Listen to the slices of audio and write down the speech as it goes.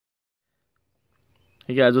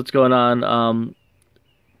Hey guys, what's going on?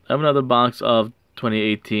 I have another box of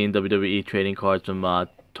 2018 WWE trading cards from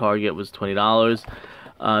Target. Was $20.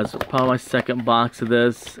 It's probably my second box of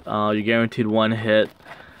this. You're guaranteed one hit,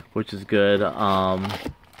 which is good. So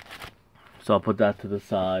I'll put that to the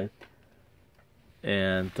side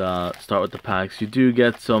and start with the packs. You do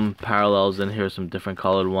get some parallels in here, some different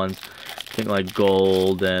colored ones. I think like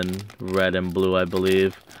gold and red and blue, I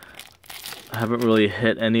believe. I haven't really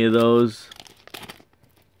hit any of those,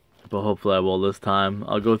 but hopefully I will this time.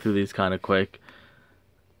 I'll go through these kind of quick.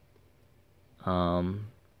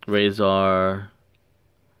 Razor,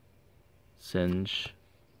 Singe,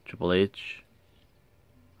 Triple H,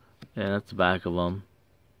 and that's the back of them.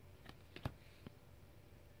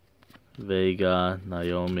 Vega,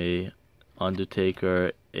 Naomi,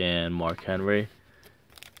 Undertaker, and Mark Henry.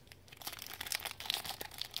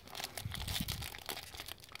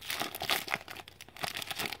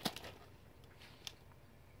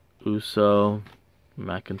 Uso,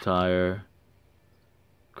 McIntyre,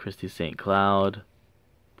 Christy St. Cloud,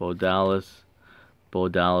 Bo Dallas. Bo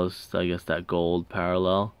Dallas, I guess that gold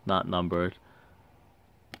parallel, not numbered.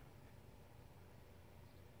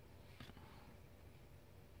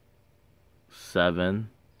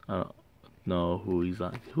 Seven. I don't know who he's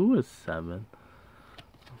on. Who is Seven?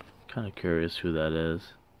 Kind of curious who that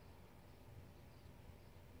is.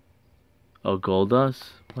 Oh, Goldust?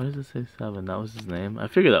 Why does it say 7? That was his name. I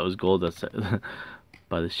figured that was Goldust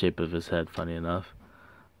by the shape of his head, funny enough.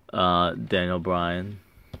 Daniel Bryan.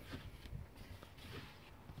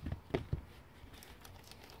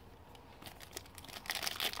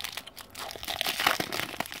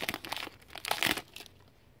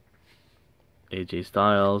 AJ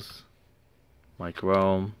Styles. Mike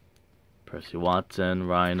Rome. Percy Watson.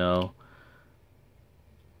 Rhino.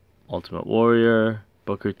 Ultimate Warrior.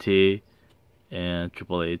 Booker T. And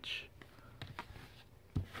Triple H.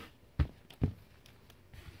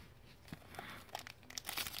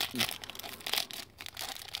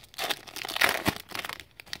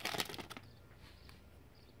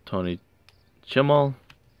 Tony Chimmel,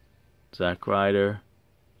 Zack Ryder,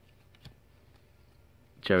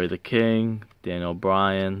 Jerry the King, Daniel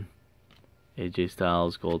Bryan, AJ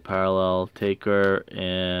Styles Gold Parallel, Taker,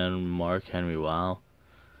 and Mark Henry. Wow.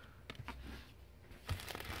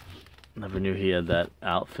 Never knew he had that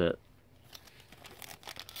outfit.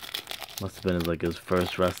 Must have been like his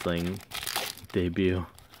first wrestling debut.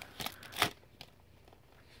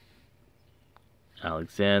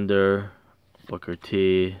 Alexander, Booker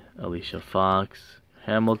T, Alicia Fox,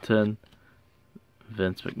 Hamilton,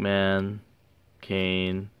 Vince McMahon,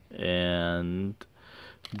 Kane, and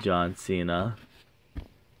John Cena.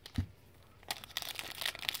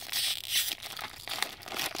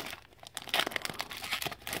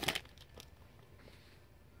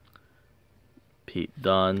 Pete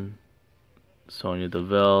Dunne, Sonya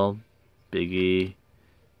Deville, Big E,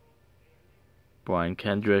 Brian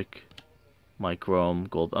Kendrick, Mike Rome,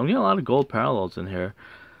 gold. I'm getting a lot of gold parallels in here.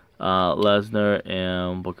 Lesnar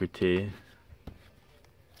and Booker T.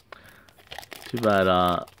 Too bad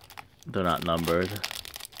they're not numbered.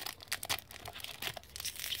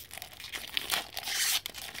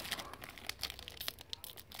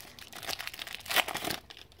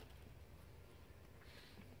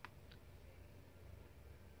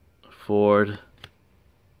 Ford,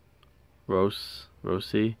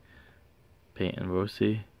 Rossi, Peyton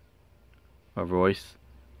Rossi, or Royce,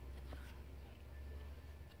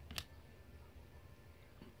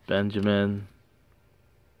 Benjamin,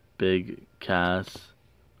 Big Cass,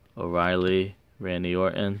 O'Reilly, Randy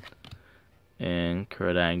Orton, and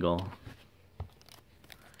Kurt Angle.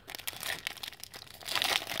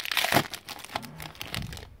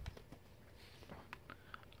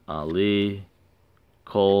 Ali,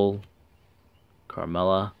 Cole,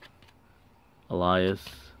 Carmella, Elias,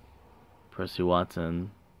 Percy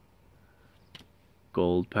Watson,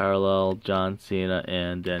 gold parallel, John Cena,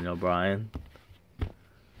 and Daniel Bryan.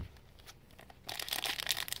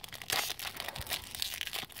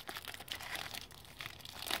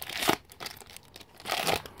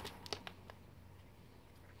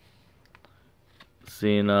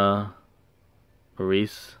 Cena,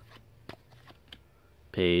 Maurice,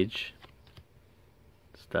 Paige,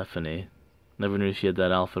 Stephanie. Never knew she had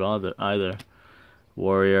that outfit either.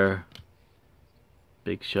 Warrior,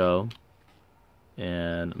 Big Show,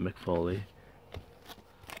 and Mick Foley.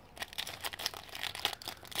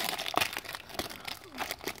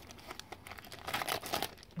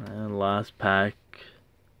 And last pack,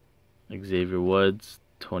 Xavier Woods,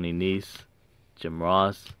 Tony Nese, Jim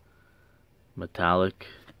Ross, Metallic,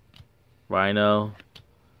 Rhino,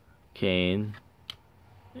 Kane,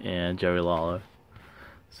 and Jerry Lawler.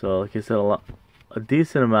 So like I said, a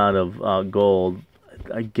decent amount of gold.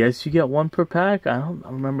 I guess you get one per pack. I don't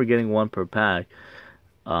remember getting one per pack.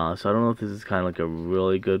 So I don't know if this is kind of like a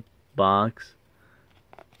really good box.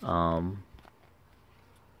 But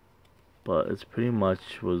it's pretty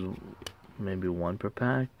much was maybe one per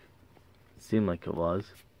pack. It seemed like it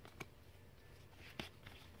was.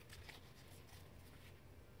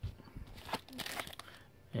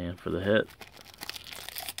 And for the hit,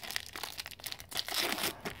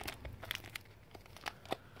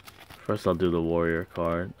 first I'll do the Warrior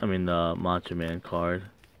card. I mean the Macho Man card.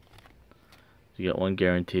 You get one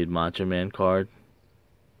guaranteed Macho Man card.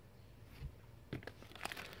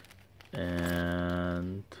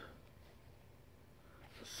 And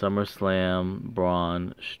SummerSlam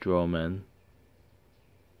Braun Strowman.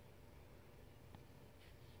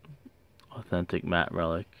 Authentic matte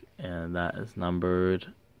relic. And that is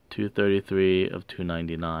numbered 233 of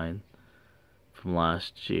 299 from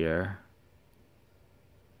last year.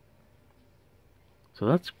 So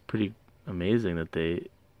that's pretty amazing that they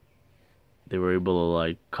were able to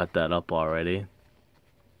like cut that up already.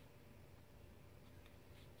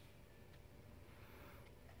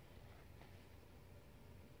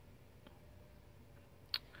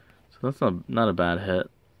 So that's not a bad hit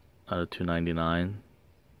out of 299.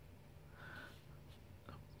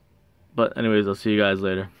 But anyways, I'll see you guys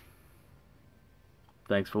later.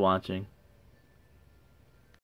 Thanks for watching.